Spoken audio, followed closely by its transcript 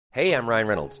Hey, I'm Ryan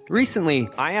Reynolds. Recently,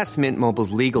 I asked Mint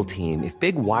Mobile's legal team if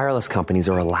big wireless companies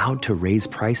are allowed to raise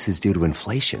prices due to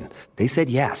inflation. They said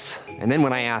yes. And then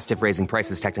when I asked if raising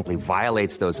prices technically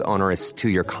violates those onerous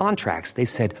two-year contracts, they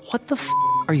said, "What the f***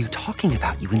 are you talking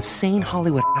about, you insane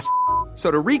Hollywood ass?" So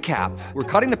to recap, we're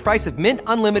cutting the price of Mint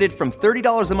Unlimited from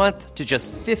 $30 a month to just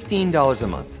 $15 a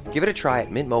month. Give it a try at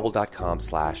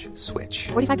mintmobile.com/switch.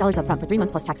 $45 up front for 3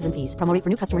 months plus taxes and fees. Promo rate for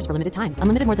new customers for limited time.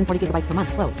 Unlimited more than 40 gigabytes per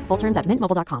month. Slows full terms at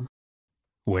mintmobile.com.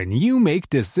 When you make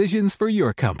decisions for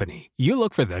your company, you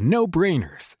look for the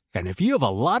no-brainers. And if you have a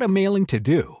lot of mailing to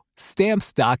do,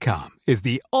 Stamps.com is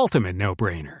the ultimate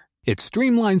no-brainer. It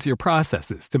streamlines your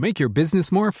processes to make your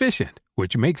business more efficient,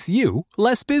 which makes you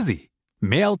less busy.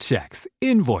 Mail checks,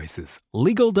 invoices,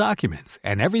 legal documents,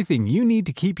 and everything you need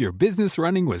to keep your business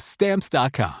running with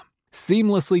Stamps.com.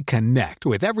 Seamlessly connect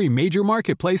with every major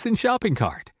marketplace and shopping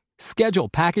cart. Schedule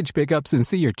package pickups and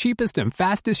see your cheapest and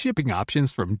fastest shipping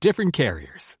options from different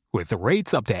carriers, with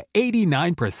rates up to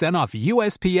 89% off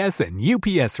USPS and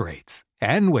UPS rates.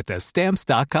 And with the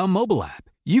Stamps.com mobile app,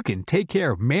 you can take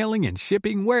care of mailing and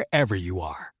shipping wherever you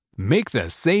are. Make the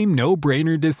same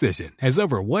no-brainer decision as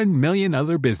over 1 million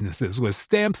other businesses with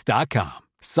Stamps.com.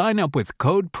 Sign up with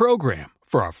code PROGRAM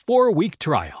for a 4-week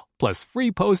trial, plus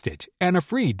free postage and a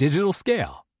free digital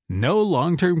scale. No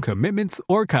long-term commitments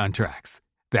or contracts.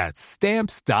 That's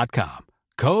Stamps.com.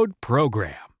 Code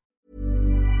PROGRAM.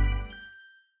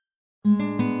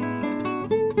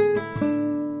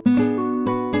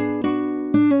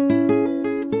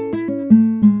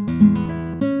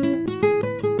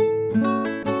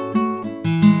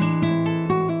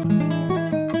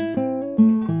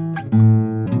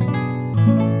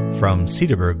 From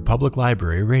Cedarburg Public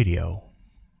Library Radio.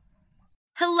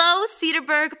 Hello,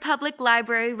 Cedarburg Public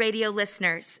Library Radio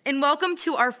listeners, and welcome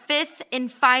to our 5th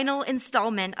and final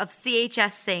installment of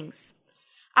CHS Sings.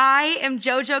 I am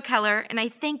JoJo Keller, and I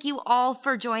thank you all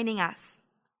for joining us.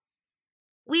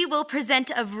 We will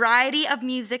present a variety of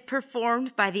music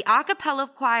performed by the a cappella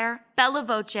choir, Bella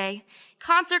Voce,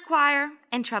 concert choir,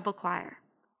 and treble choir.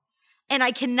 And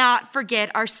I cannot forget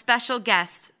our special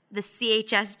guest, the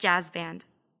CHS Jazz Band.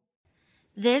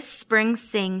 This Spring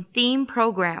Sing theme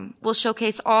program will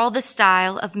showcase all the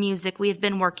style of music we have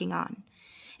been working on,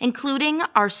 including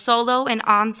our solo and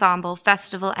ensemble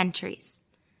festival entries.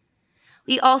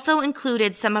 We also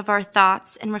included some of our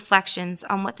thoughts and reflections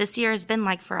on what this year has been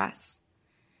like for us.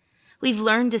 We've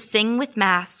learned to sing with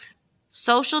masks,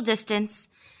 social distance,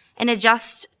 and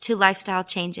adjust to lifestyle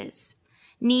changes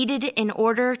needed in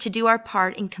order to do our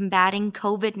part in combating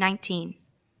COVID-19.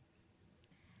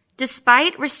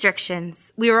 Despite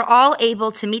restrictions, we were all able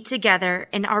to meet together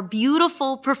in our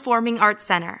beautiful Performing Arts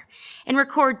Center and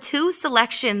record 2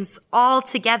 selections all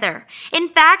together. In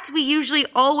fact, we usually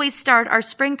always start our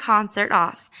spring concert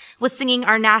off with singing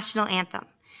our national anthem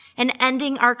and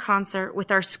ending our concert with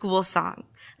our school song.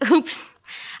 Oops,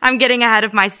 I'm getting ahead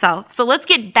of myself. So let's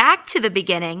get back to the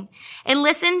beginning and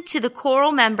listen to the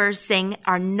choral members sing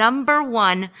our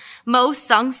 #1 most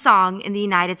sung song in the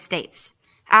United States,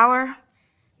 our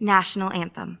national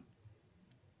anthem.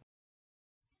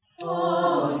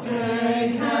 Oh,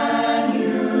 say, can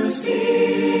you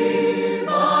see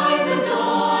by the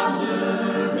dawn's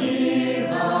early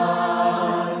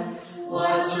light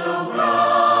what so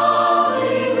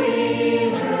proudly we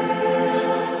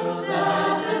hailed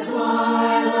as the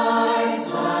twilight's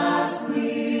last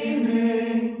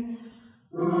gleaming,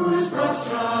 whose broad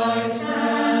stripes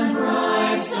and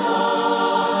bright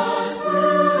stars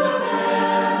through the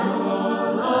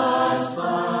perilous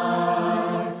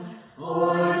fight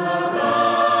o'er the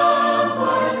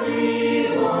ramparts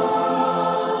we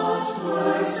watched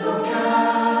were so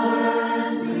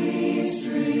gallantly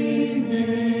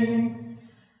streaming,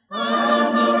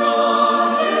 and the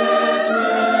rocket's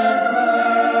red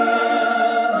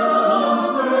glare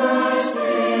aloft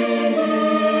bursting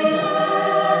in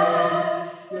air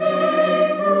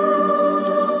gave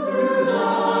proof through the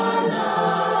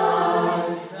night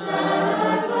that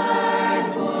our flag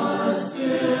was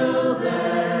still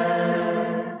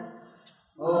there.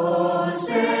 Oh,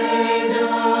 say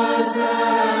does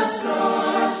that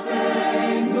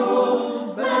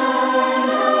star-spangled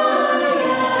banner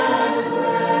yet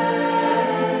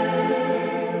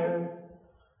wave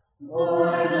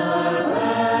o'er the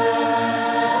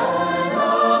land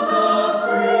of the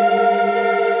free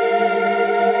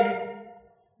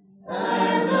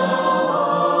and the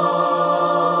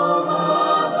home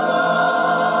of the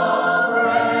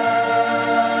brave?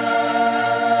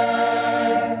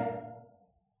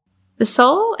 The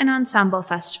Solo and Ensemble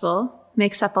Festival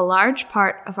makes up a large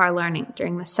part of our learning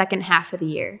during the second half of the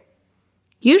year.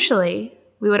 Usually,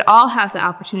 we would all have the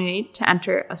opportunity to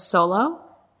enter a solo,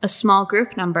 a small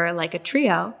group number like a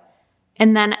trio,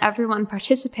 and then everyone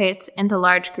participates in the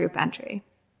large group entry.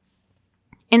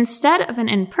 Instead of an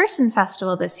in-person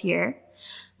festival this year,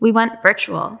 we went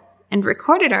virtual and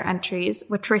recorded our entries,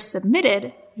 which were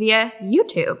submitted via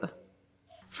YouTube.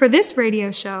 For this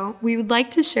radio show, we would like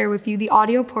to share with you the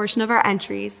audio portion of our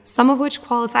entries, some of which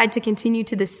qualified to continue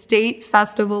to the state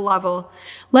festival level.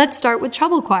 Let's start with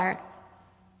Treble Choir.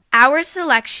 Our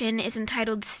selection is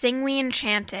entitled Sing We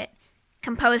Enchant It,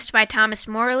 composed by Thomas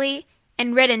Morley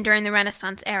and written during the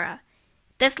Renaissance era.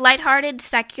 This lighthearted,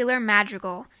 secular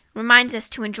madrigal reminds us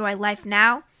to enjoy life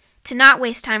now, to not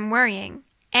waste time worrying,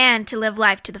 and to live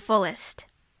life to the fullest.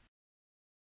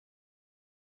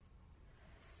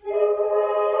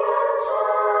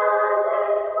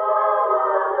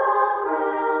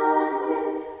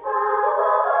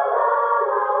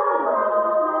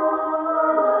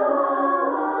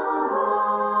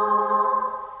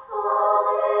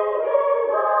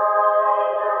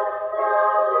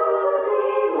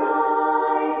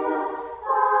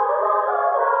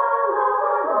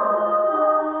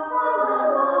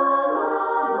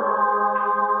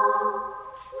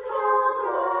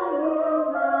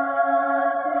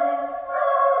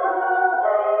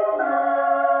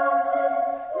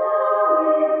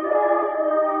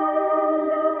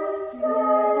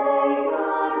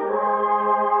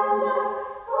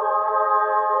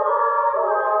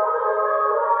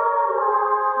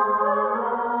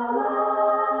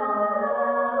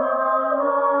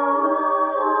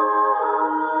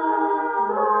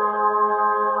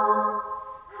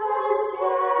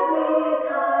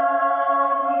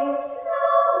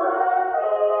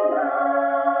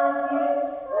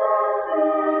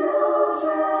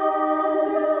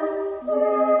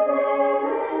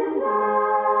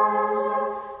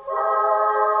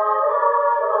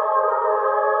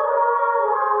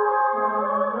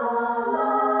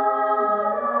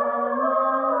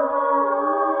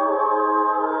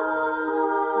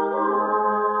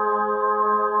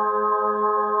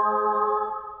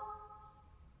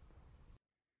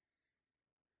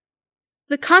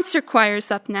 The concert choir is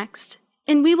up next,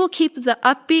 and we will keep the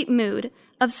upbeat mood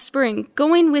of spring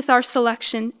going with our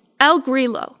selection, El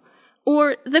Grillo,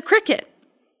 or The Cricket.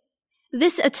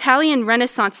 This Italian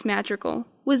Renaissance madrigal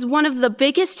was one of the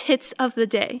biggest hits of the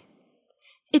day.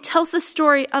 It tells the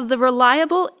story of the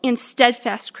reliable and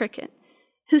steadfast cricket,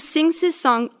 who sings his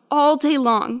song all day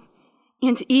long,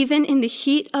 and even in the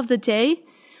heat of the day,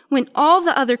 when all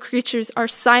the other creatures are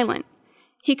silent,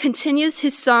 he continues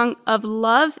his song of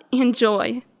love and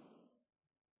joy.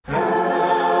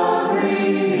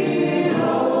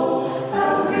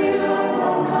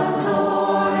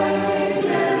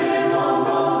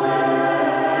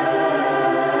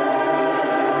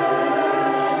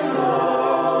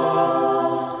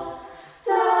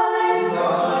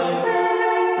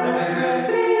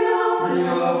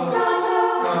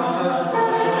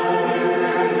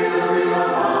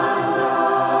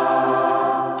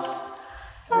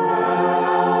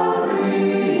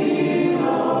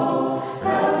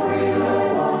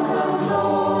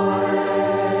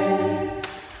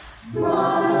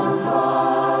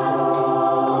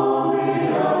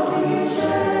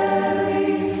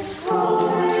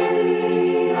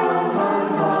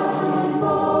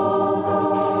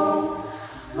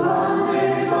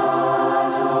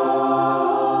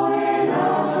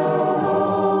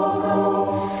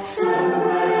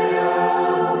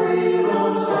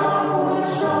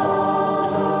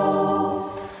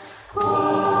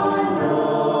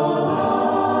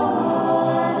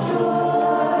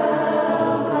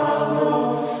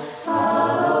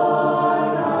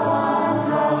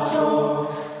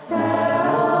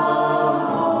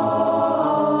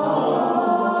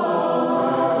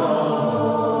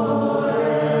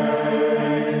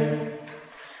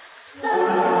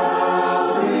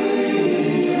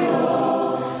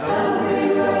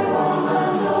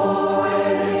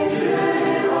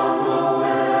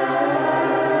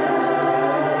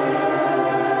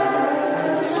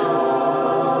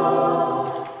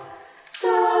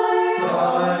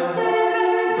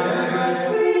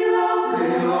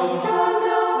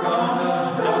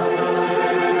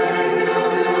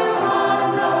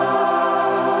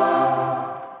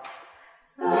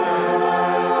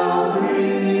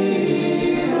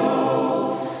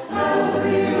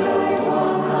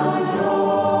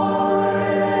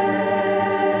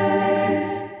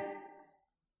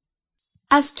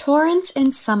 As Torrents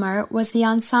in Summer was the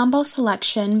ensemble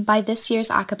selection by this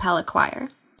year's a cappella choir.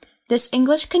 This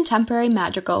English contemporary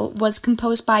madrigal was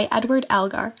composed by Edward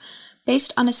Elgar,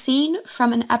 based on a scene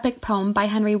from an epic poem by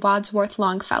Henry Wadsworth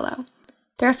Longfellow.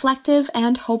 The reflective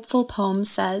and hopeful poem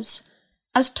says,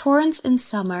 "As torrents in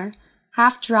summer,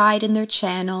 half dried in their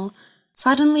channel,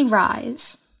 suddenly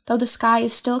rise, though the sky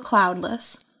is still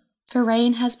cloudless, for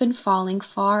rain has been falling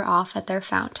far off at their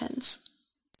fountains.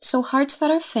 So hearts that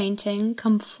are fainting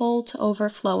come full to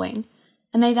overflowing,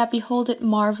 and they that behold it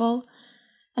marvel,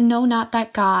 and know not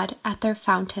that God at their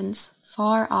fountains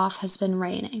far off has been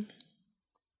raining."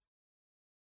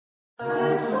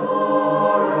 As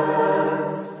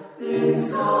torrents in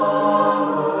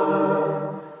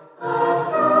summer,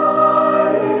 half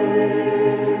dried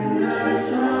in their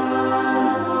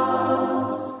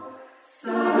channels,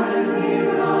 suddenly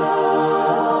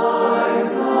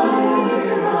rise, though the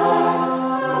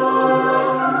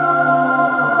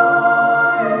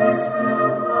sky is still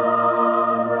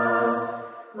cloudless,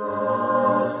 the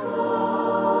sky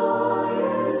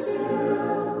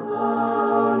is still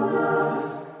cloudless.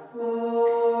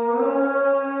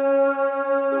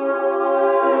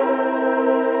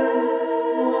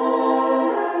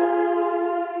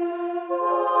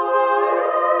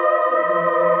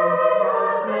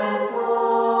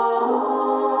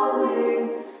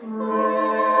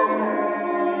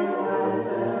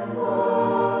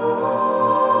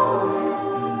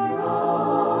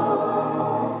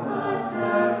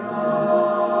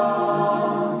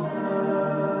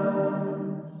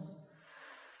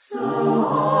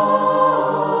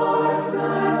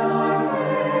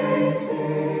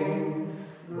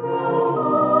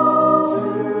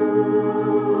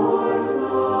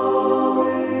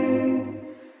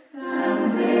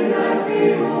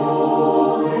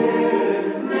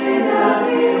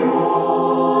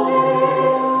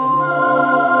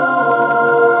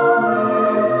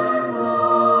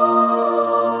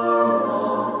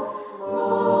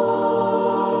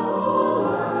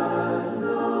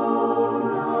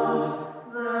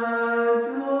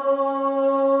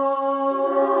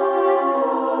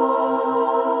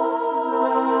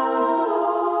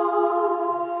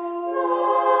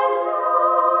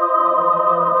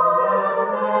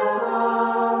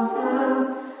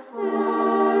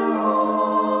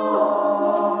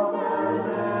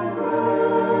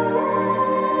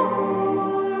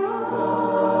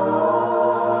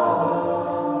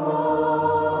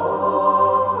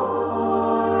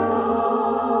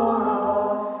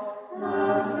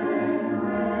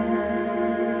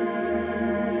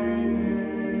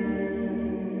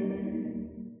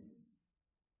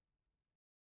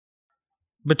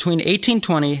 Between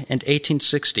 1820 and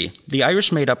 1860, the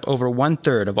Irish made up over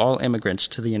one-third of all immigrants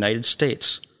to the United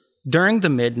States. During the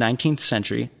mid-19th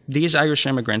century, these Irish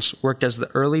immigrants worked as the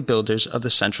early builders of the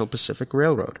Central Pacific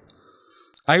Railroad.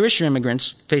 Irish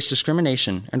immigrants faced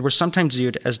discrimination and were sometimes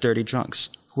viewed as dirty drunks,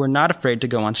 who were not afraid to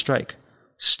go on strike.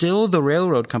 Still, the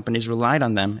railroad companies relied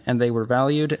on them, and they were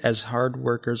valued as hard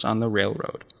workers on the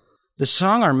railroad. The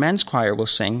song our men's choir will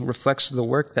sing reflects the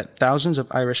work that thousands of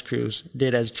Irish crews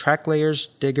did as track layers,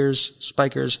 diggers,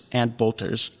 spikers, and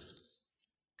bolters.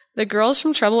 The Girls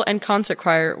from Treble and Concert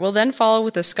Choir will then follow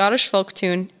with the Scottish folk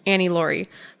tune, Annie Laurie.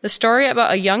 The story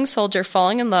about a young soldier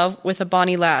falling in love with a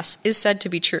bonny lass is said to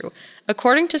be true.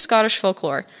 According to Scottish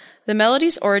folklore, the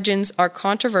melody's origins are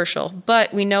controversial,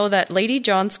 but we know that Lady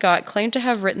John Scott claimed to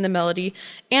have written the melody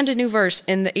and a new verse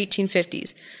in the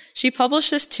 1850s. She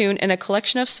published this tune in a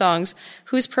collection of songs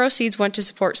whose proceeds went to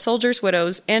support soldiers,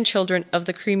 widows, and children of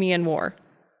the Crimean War.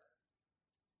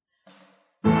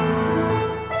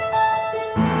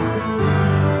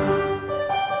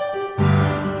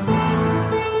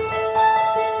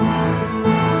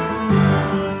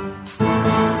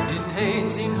 In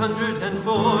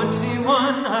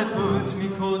 1841, I put me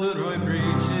corduroy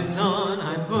breeches on.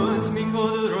 I put me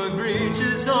corduroy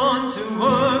breeches on to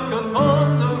work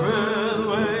upon the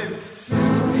railway.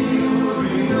 Fill me,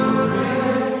 Uri,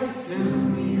 Uri, fill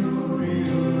me, Uri,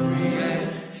 Uri,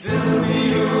 fill me,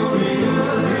 Uri,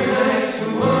 Uri, to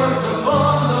work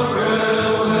upon the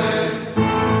railway.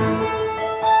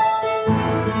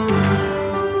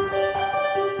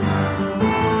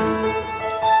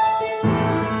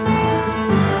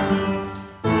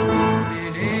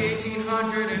 In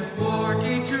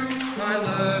 1842, my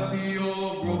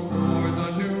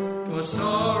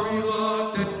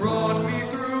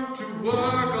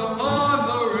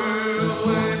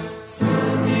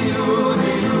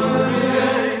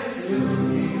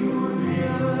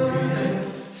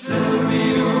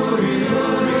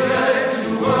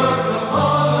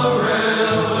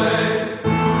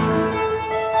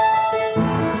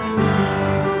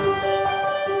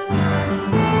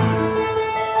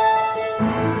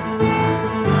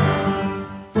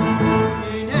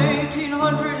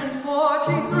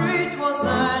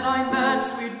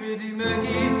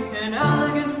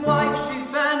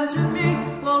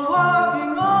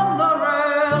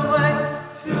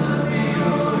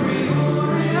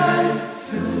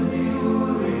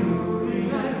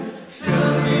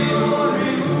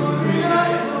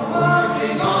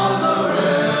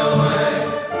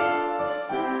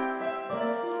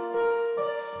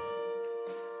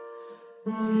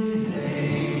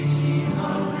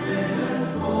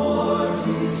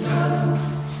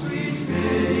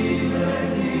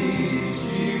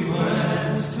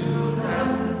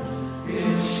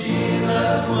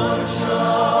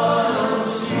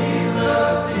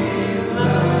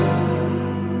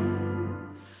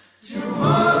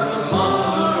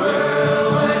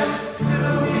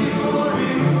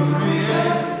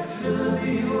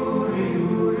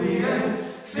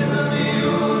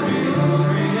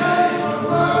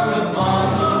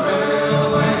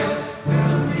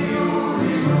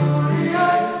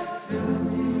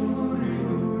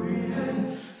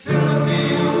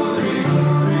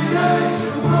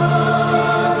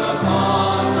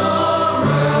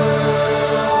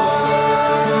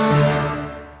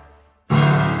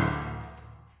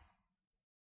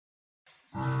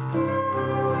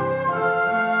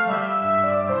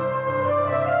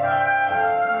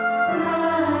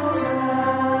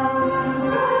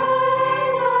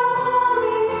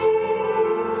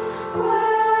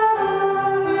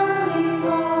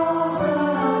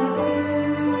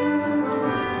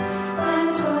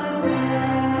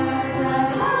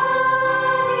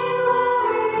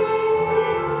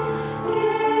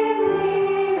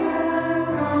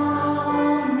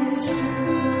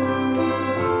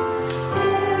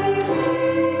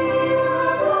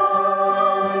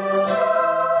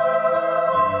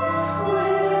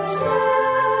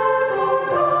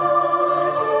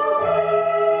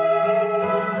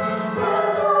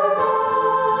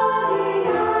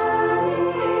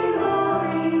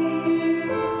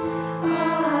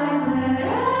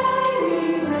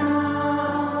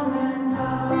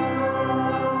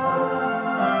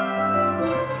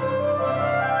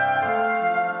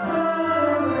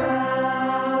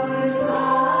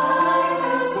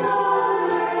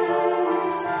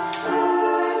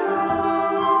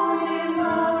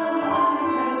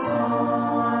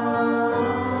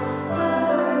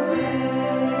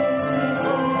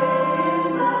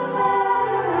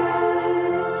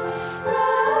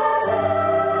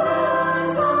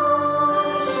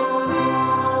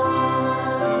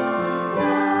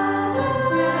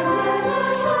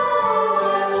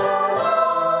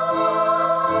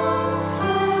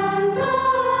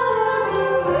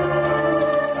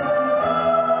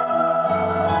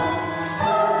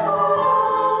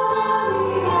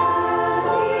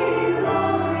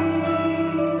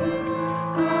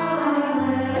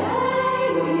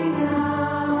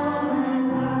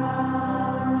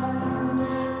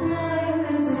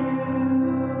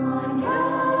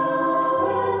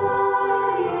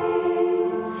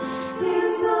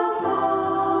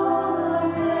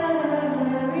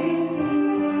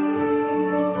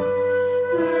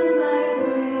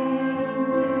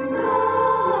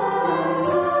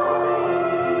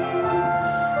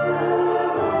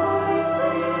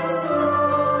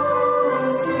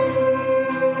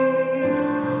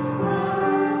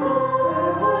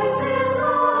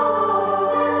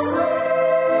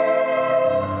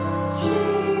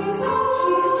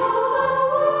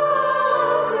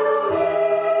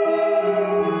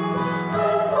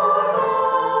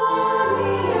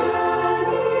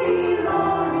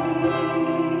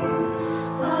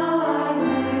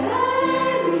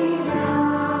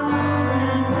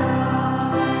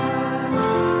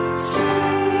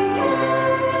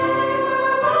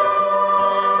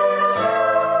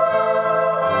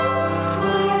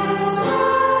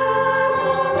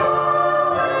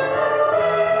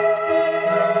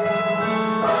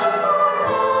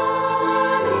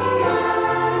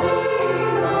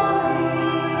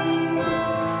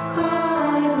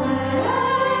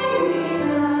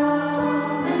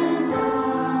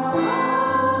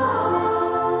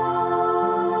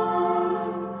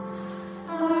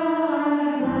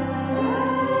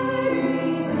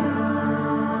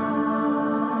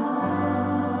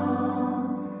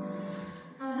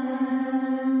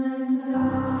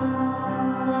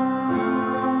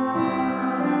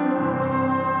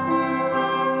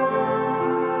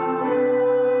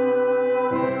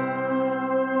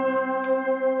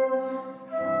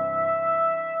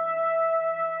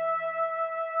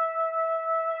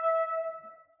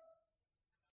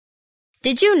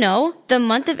Did you know the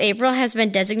month of April has been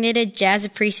designated Jazz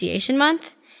Appreciation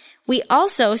Month? We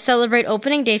also celebrate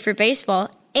opening day for baseball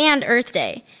and Earth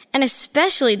Day. And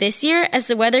especially this year, as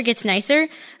the weather gets nicer,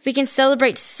 we can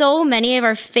celebrate so many of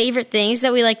our favorite things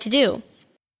that we like to do.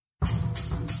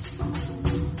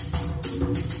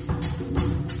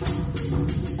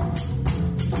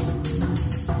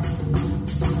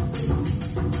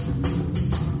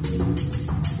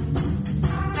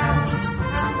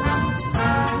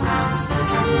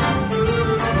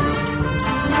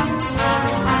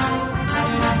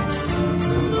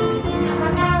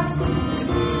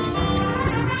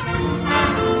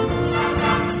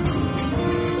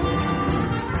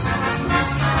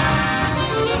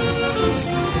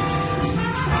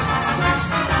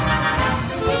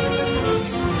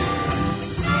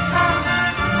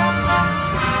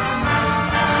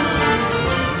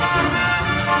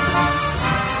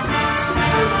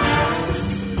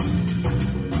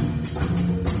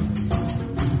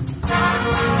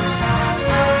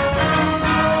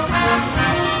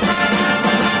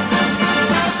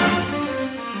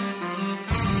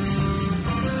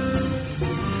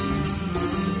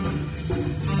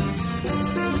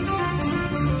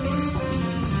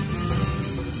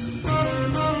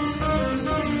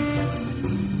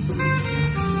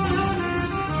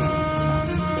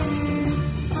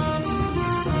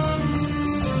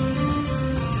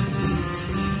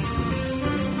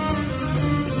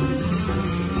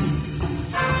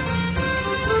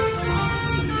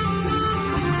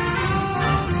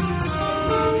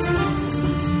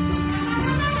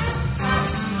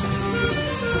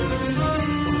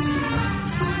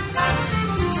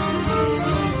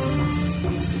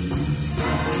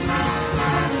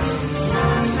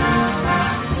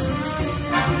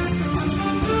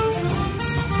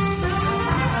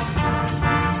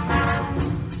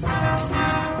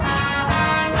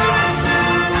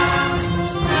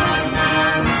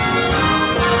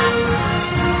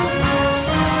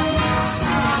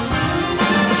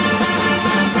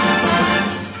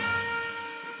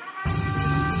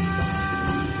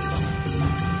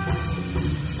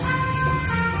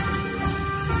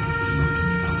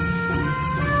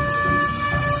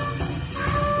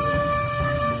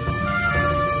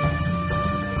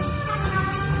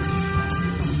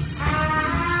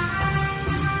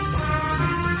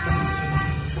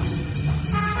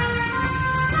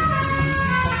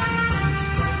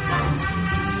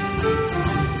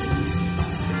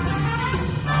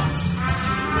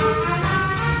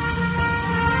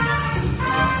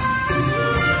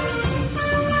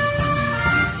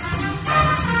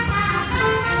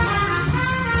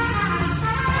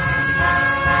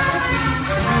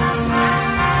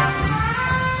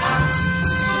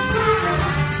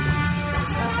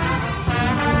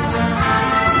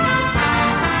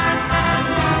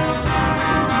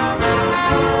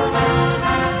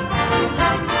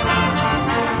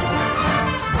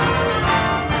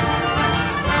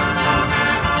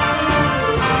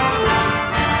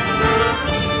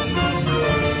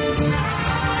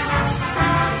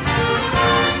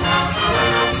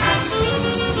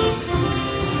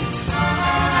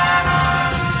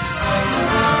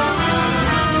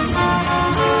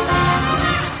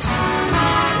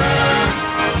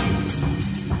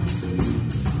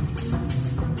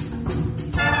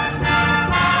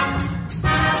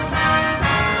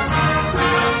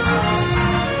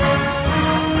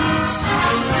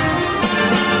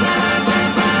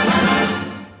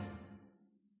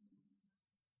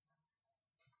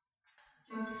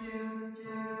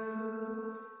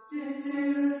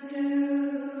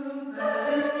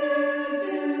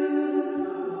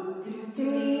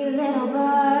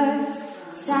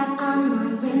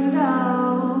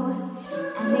 window,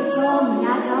 and they told me I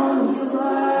don't need to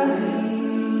worry.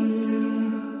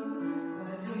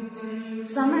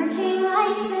 Summer came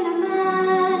like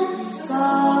cinnamon,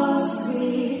 so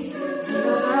sweet. Two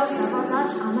girls double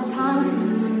dutch on the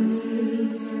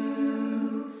concrete.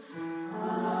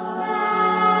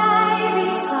 Maybe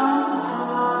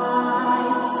sometimes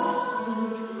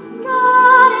we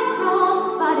got it wrong,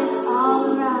 but it's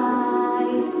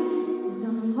alright.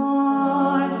 The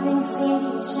more things seem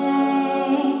to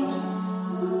change,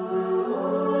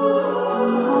 the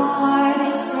more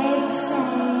they stay the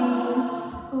same.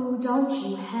 Ooh, don't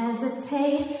you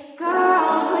hesitate,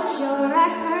 girl, put your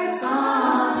records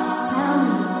on. Tell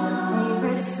me your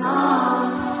favorite song.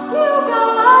 You go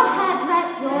ahead, let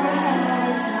your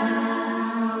hair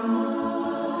down.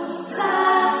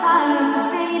 Sapphire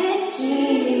faded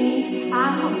jeans, I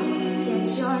hope you get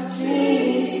your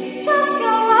dreams. Just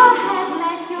go ahead,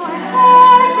 let your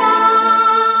hair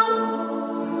down.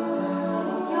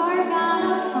 You're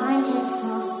gonna find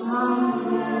yourself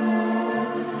somewhere,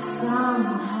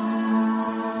 somehow.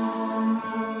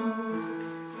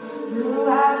 Blue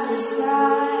as the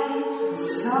sky,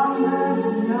 songbirds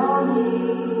are lonely.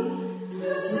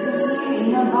 Sipping tea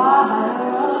in a bar by the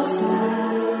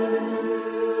roadside.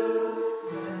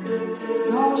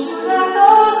 Don't you let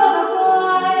those other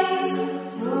boys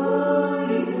fool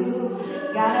you.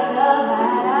 Gotta love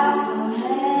that Afro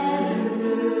hairdo.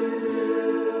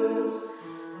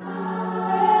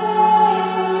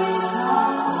 Maybe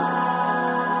sometimes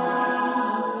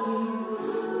we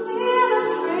feel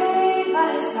afraid, but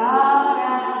it's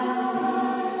alright.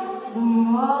 The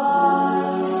more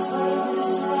you stay the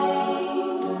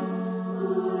same,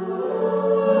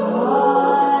 the more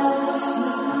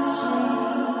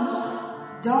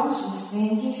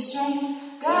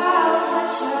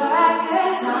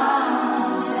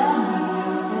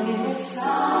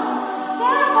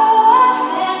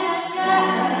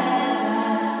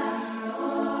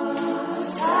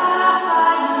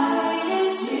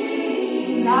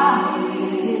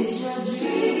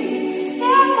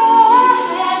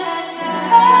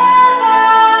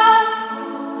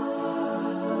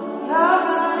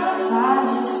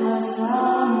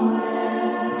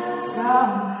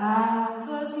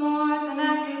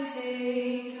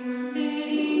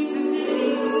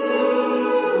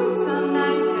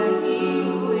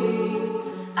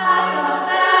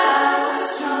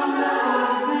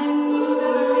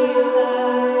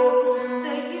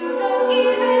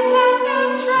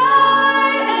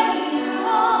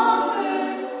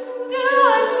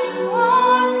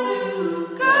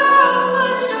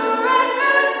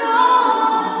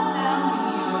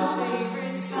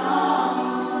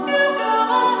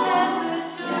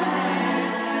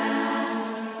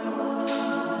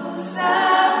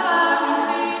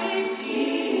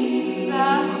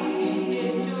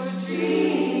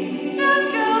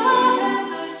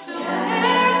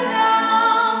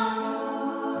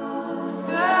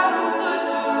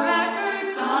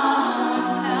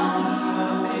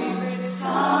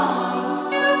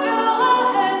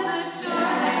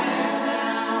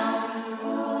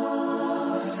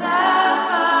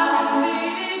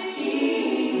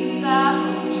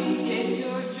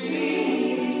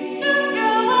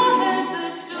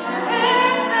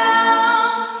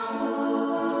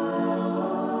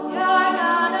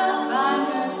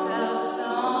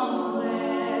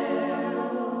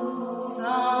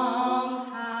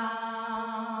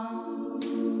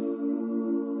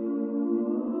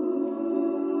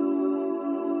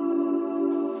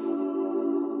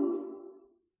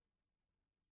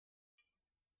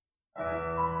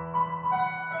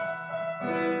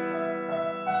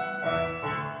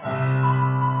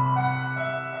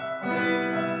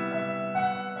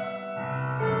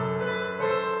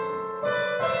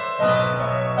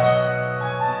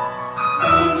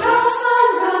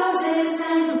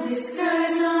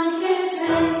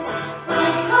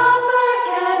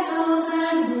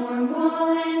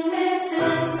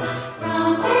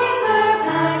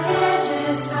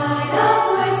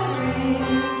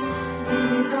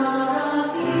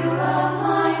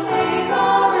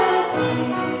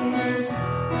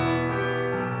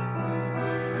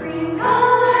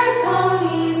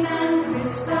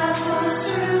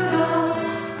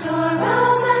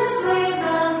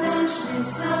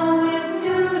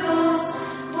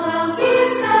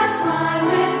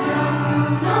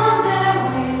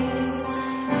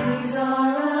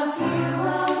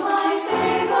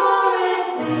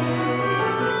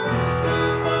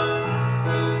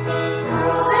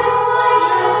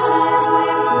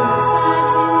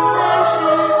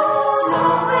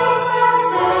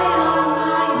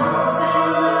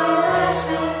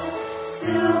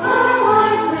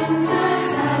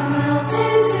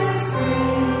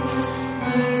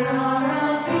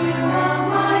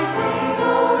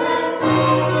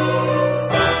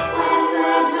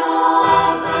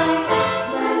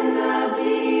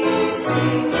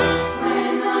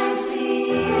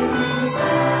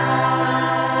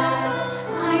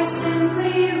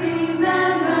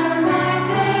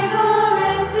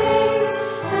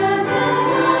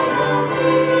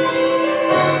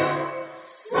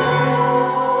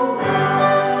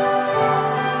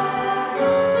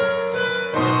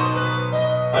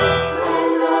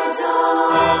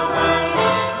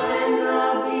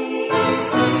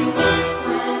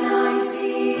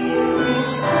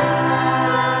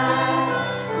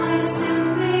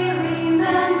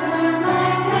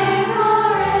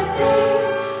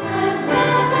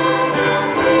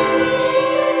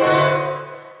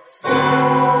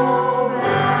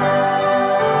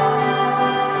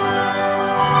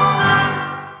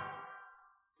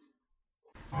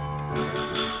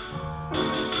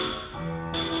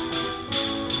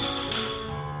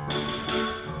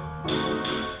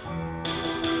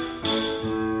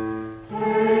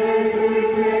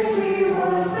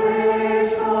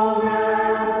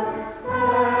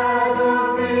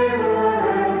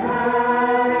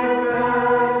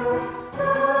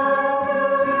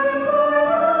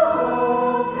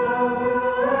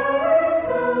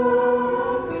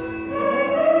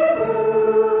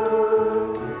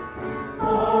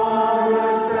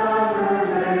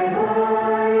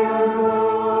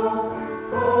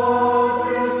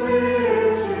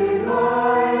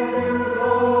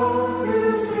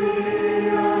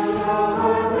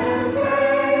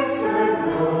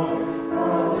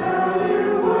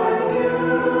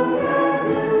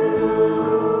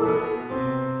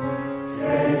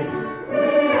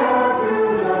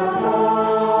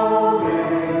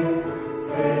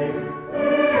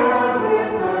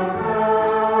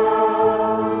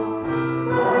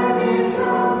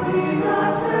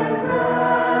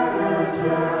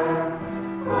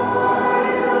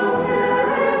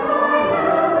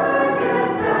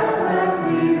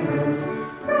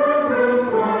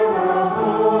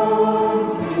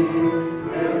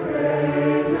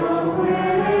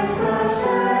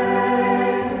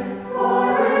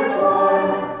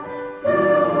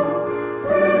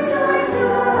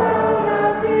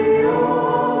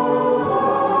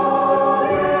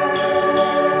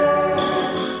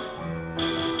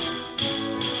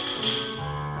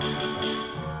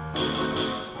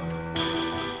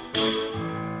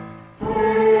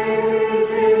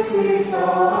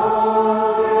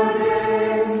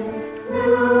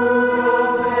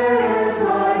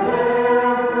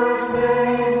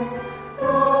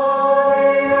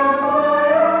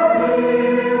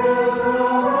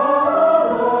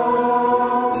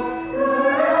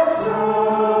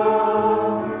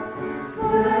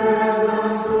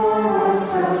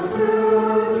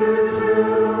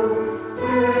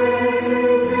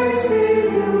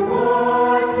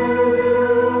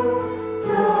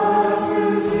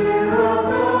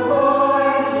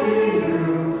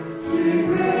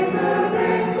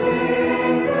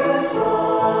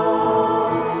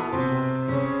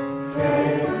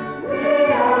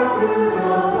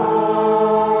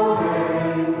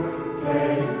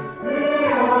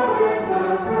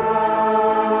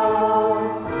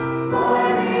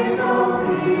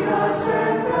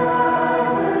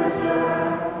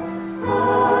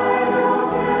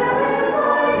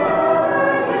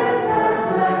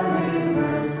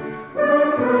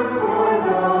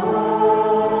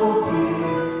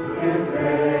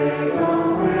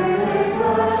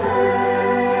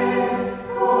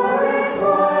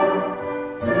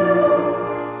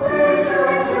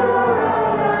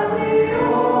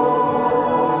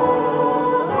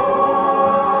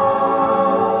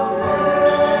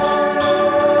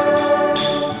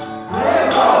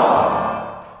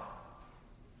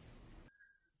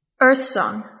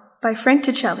Song by Frank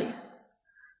Ticelli.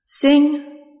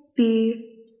 Sing,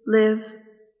 be, live,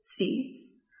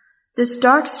 see. This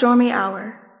dark stormy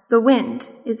hour, the wind,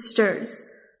 it stirs,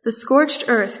 the scorched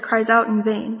earth cries out in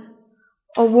vain.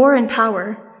 O war and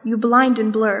power, you blind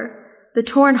and blur, the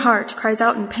torn heart cries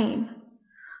out in pain.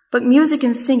 But music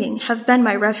and singing have been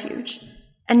my refuge,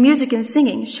 and music and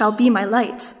singing shall be my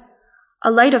light.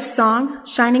 A light of song,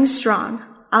 shining strong,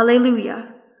 Alleluia.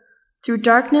 Through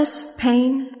darkness,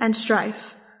 pain, and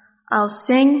strife, I'll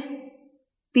sing,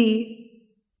 be,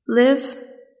 live,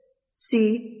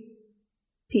 see,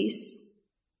 peace.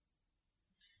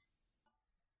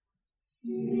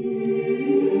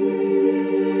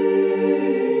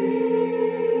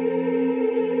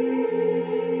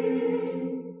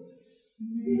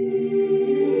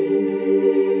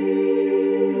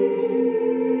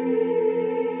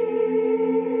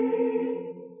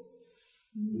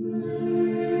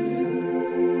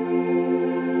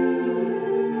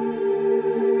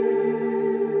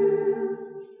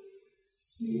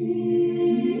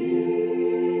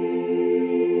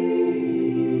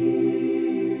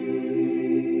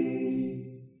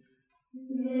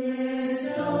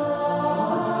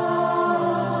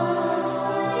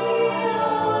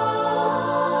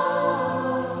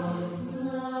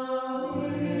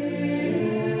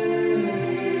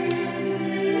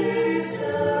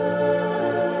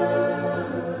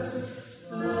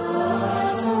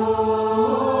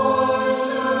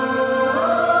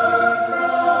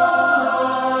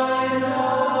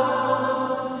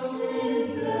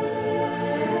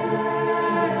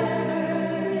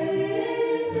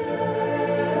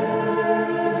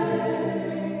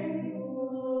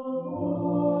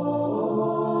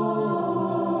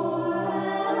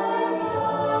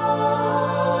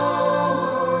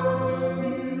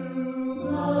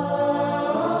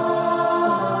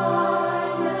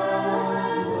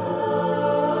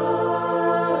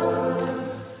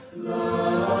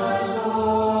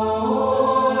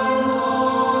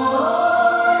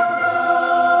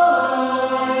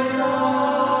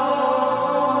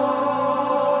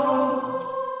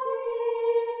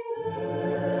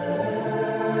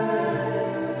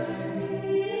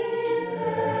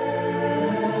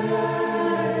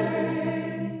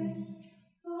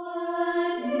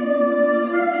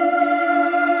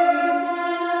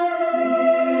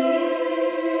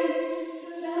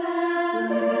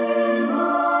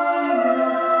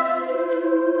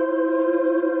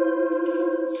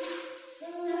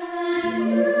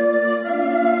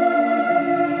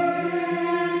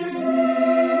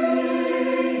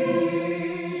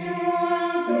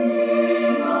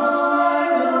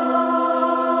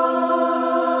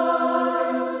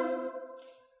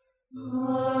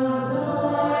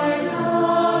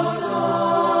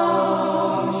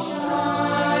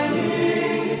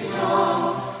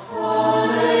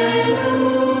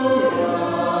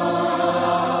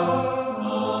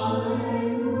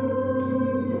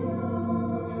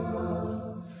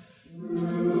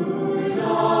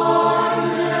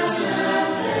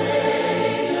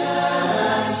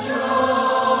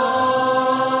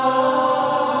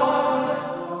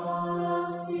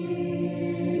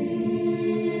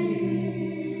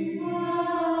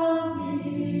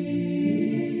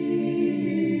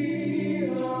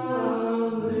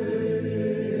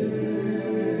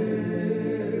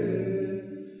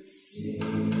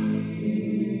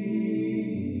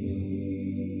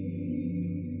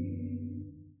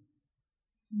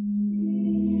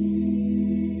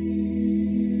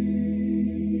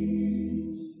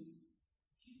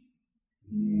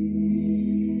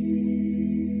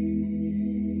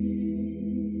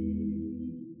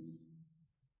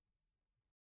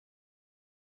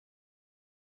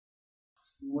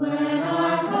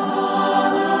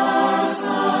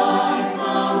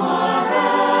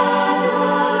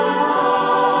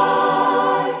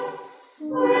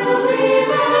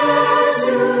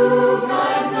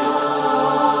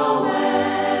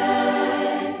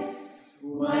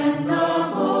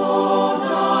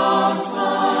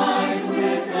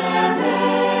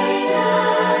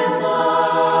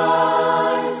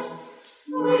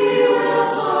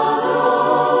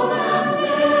 Follow them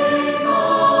day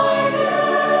by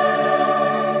day.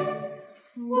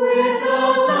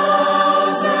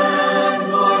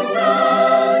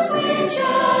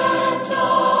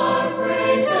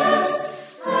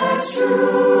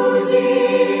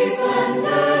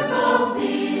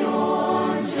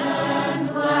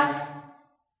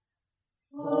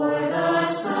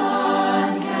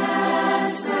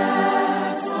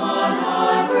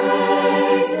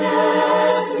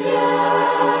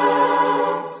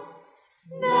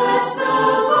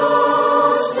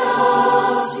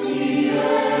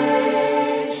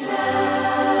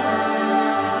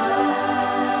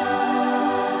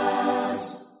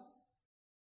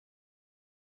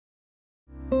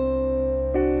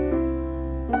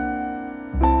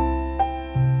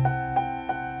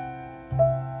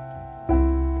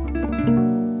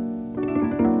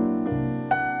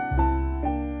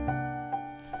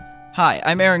 Hi,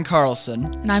 I'm Aaron Carlson.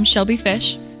 And I'm Shelby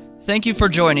Fish. Thank you for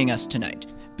joining us tonight.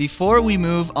 Before we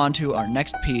move on to our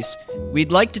next piece,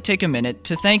 we'd like to take a minute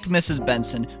to thank Mrs.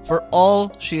 Benson for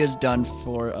all she has done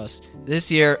for us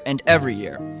this year and every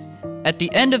year. At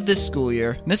the end of this school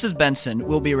year, Mrs. Benson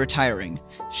will be retiring.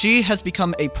 She has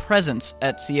become a presence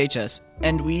at CHS,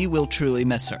 and we will truly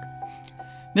miss her.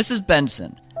 Mrs.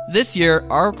 Benson, this year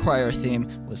our choir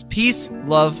theme was Peace,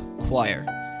 Love, Choir.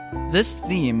 This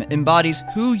theme embodies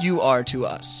who you are to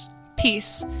us.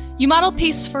 Peace. You model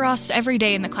peace for us every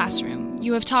day in the classroom.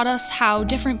 You have taught us how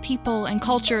different people and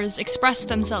cultures express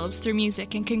themselves through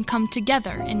music and can come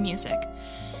together in music.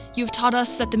 You have taught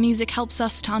us that the music helps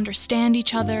us to understand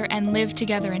each other and live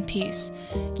together in peace.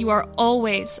 You are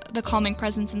always the calming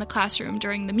presence in the classroom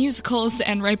during the musicals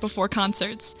and right before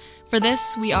concerts. For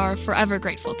this, we are forever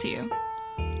grateful to you.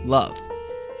 Love.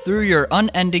 Through your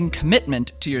unending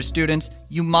commitment to your students,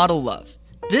 you model love.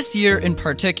 This year in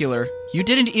particular, you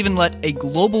didn't even let a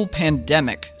global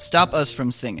pandemic stop us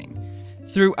from singing.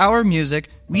 Through our music,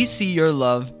 we see your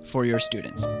love for your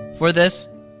students. For this,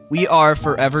 we are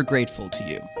forever grateful to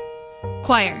you.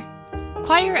 Choir.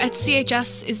 Choir at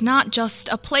CHS is not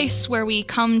just a place where we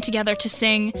come together to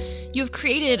sing. You have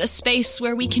created a space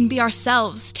where we can be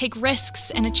ourselves, take risks,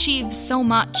 and achieve so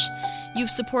much. You've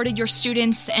supported your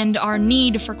students and our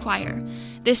need for choir.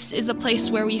 This is the place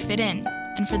where we fit in,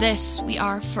 and for this, we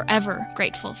are forever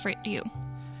grateful for you.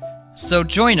 So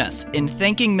join us in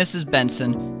thanking Mrs.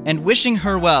 Benson and wishing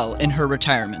her well in her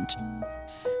retirement.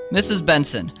 Mrs.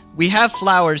 Benson, we have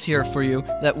flowers here for you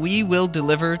that we will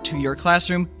deliver to your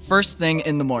classroom first thing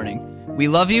in the morning. We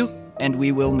love you, and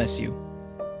we will miss you.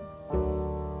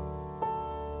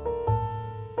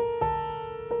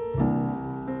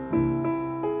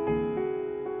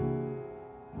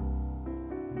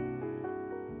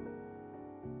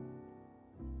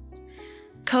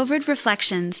 COVID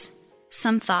Reflections.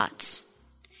 Some thoughts.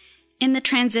 In the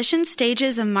transition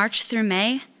stages of March through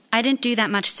May, I didn't do that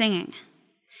much singing.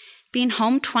 Being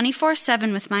home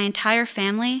 24/7 with my entire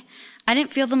family, I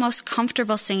didn't feel the most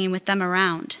comfortable singing with them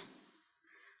around.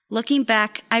 Looking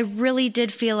back, I really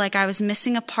did feel like I was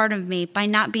missing a part of me by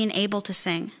not being able to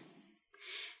sing.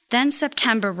 Then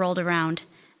September rolled around,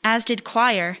 as did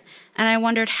choir, and I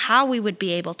wondered how we would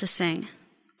be able to sing.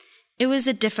 It was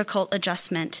a difficult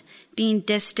adjustment, being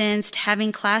distanced,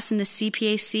 having class in the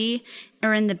CPAC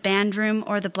or in the band room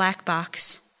or the black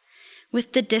box.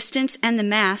 With the distance and the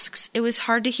masks, it was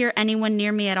hard to hear anyone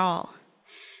near me at all.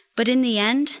 But in the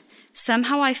end,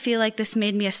 somehow I feel like this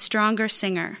made me a stronger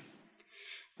singer.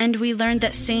 And we learned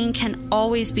that singing can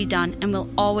always be done and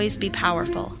will always be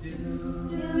powerful.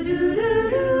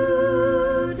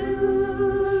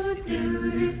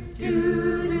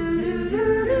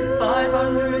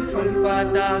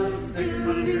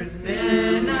 525,600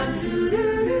 minutes,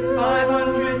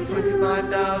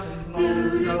 525,000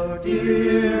 moments, oh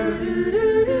dear.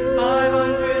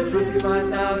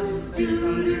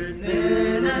 525,600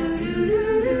 minutes.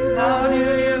 How do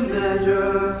you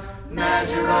measure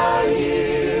a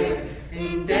year?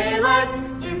 In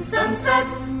daylights, in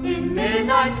sunsets, in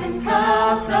midnights, in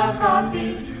cups of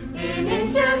coffee, in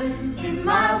inches, in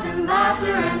miles, in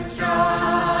laughter and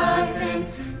striving.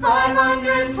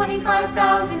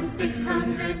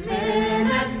 525,600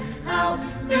 minutes. How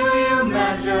do you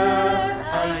measure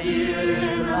a year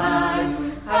in life?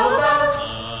 How about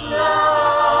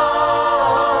love?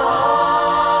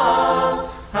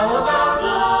 How about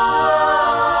love?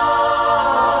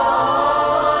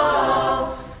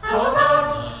 How about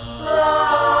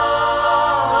love?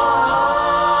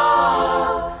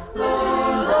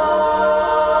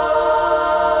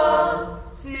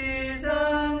 Love.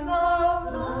 Seasons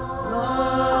of love.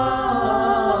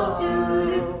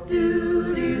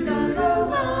 Seasons of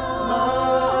love.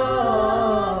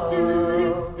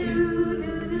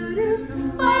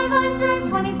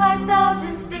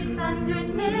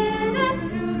 525,600 minutes.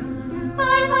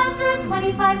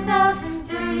 525,000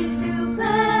 journeys to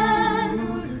plan.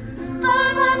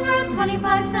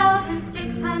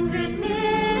 525,600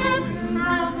 minutes.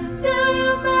 How do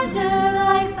you measure the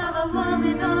life of a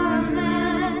woman or a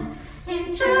man? In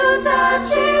truth that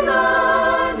she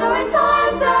learned, or in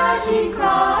times that he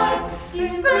cried,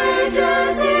 in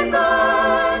bridges he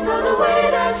burned, or the way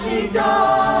that she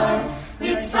died.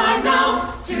 It's time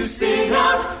now to sing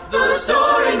out, the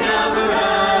story never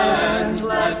ends.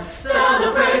 Let's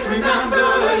celebrate, remember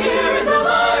a year in the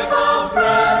life of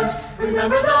friends.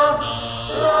 Remember the love.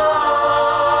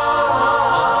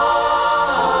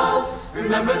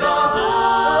 Remember the love.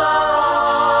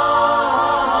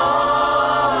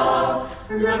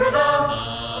 Remember the love.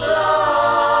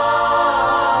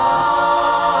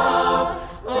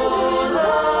 Oh,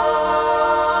 love.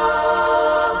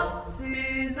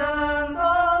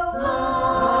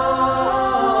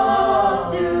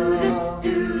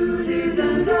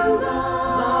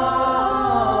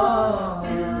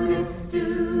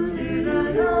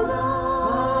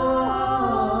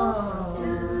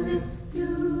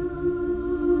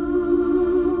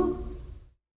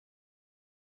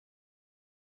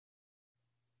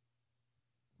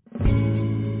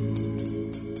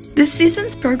 This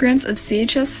season's programs of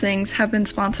CHS Sings have been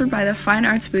sponsored by the Fine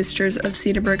Arts Boosters of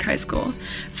Cedarburg High School.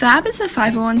 FAB is a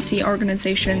 501c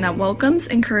organization that welcomes,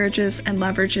 encourages, and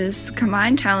leverages the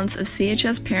combined talents of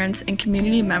CHS parents and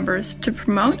community members to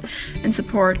promote and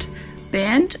support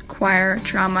band, choir,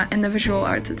 drama, and the visual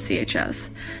arts at CHS,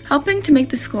 helping to make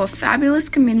the school a fabulous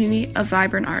community of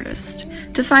vibrant artists.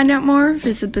 To find out more,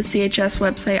 visit the CHS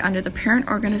website under the Parent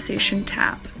Organization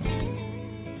tab.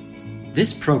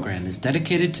 This program is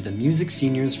dedicated to the music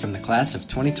seniors from the class of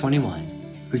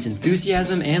 2021, whose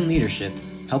enthusiasm and leadership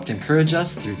helped encourage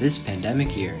us through this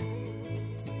pandemic year.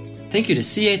 Thank you to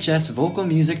CHS Vocal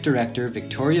Music Director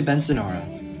Victoria Bensonora,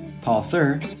 Paul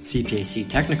Thur, CPAC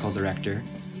Technical Director,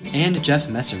 and Jeff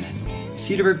Messerman,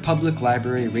 Cedarburg Public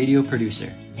Library radio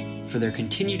producer, for their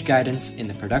continued guidance in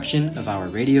the production of our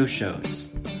radio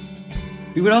shows.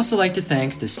 We would also like to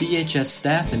thank the CHS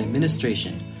staff and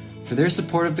administration for their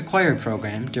support of the choir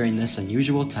program during this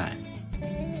unusual time.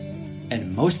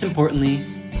 And most importantly,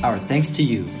 our thanks to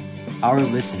you, our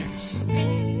listeners.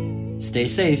 Stay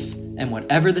safe, and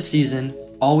whatever the season,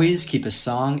 always keep a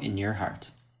song in your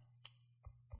heart.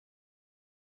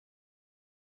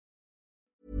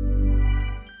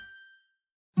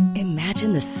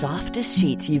 Imagine the softest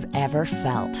sheets you've ever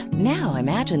felt. Now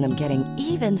imagine them getting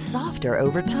even softer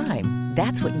over time.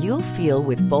 That's what you'll feel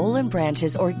with Boll &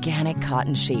 Branch's organic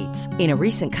cotton sheets. In a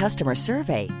recent customer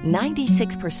survey,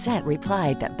 96%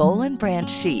 replied that Boll & Branch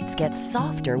sheets get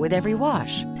softer with every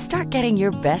wash. Start getting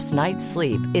your best night's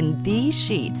sleep in these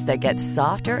sheets that get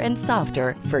softer and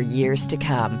softer for years to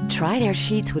come. Try their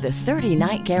sheets with a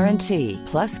 30-night guarantee.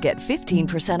 Plus, get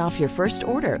 15% off your first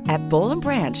order at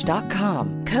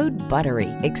bollandbranch.com. Code BUTTERY.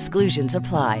 Exclusions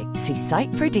apply. See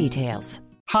site for details.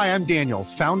 Hi, I'm Daniel,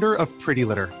 founder of Pretty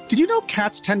Litter. Did you know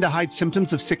cats tend to hide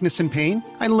symptoms of sickness and pain?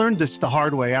 I learned this the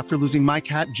hard way after losing my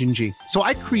cat, Gingy. So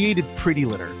I created Pretty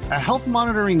Litter, a health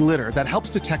monitoring litter that helps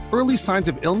detect early signs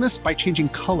of illness by changing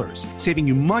colors, saving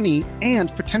you money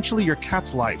and potentially your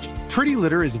cat's life. Pretty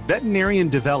Litter is veterinarian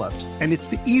developed, and it's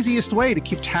the easiest way to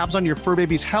keep tabs on your fur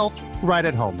baby's health right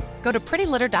at home. Go to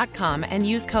prettylitter.com and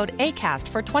use code ACAST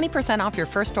for 20% off your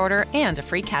first order and a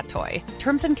free cat toy.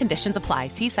 Terms and conditions apply.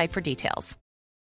 See site for details.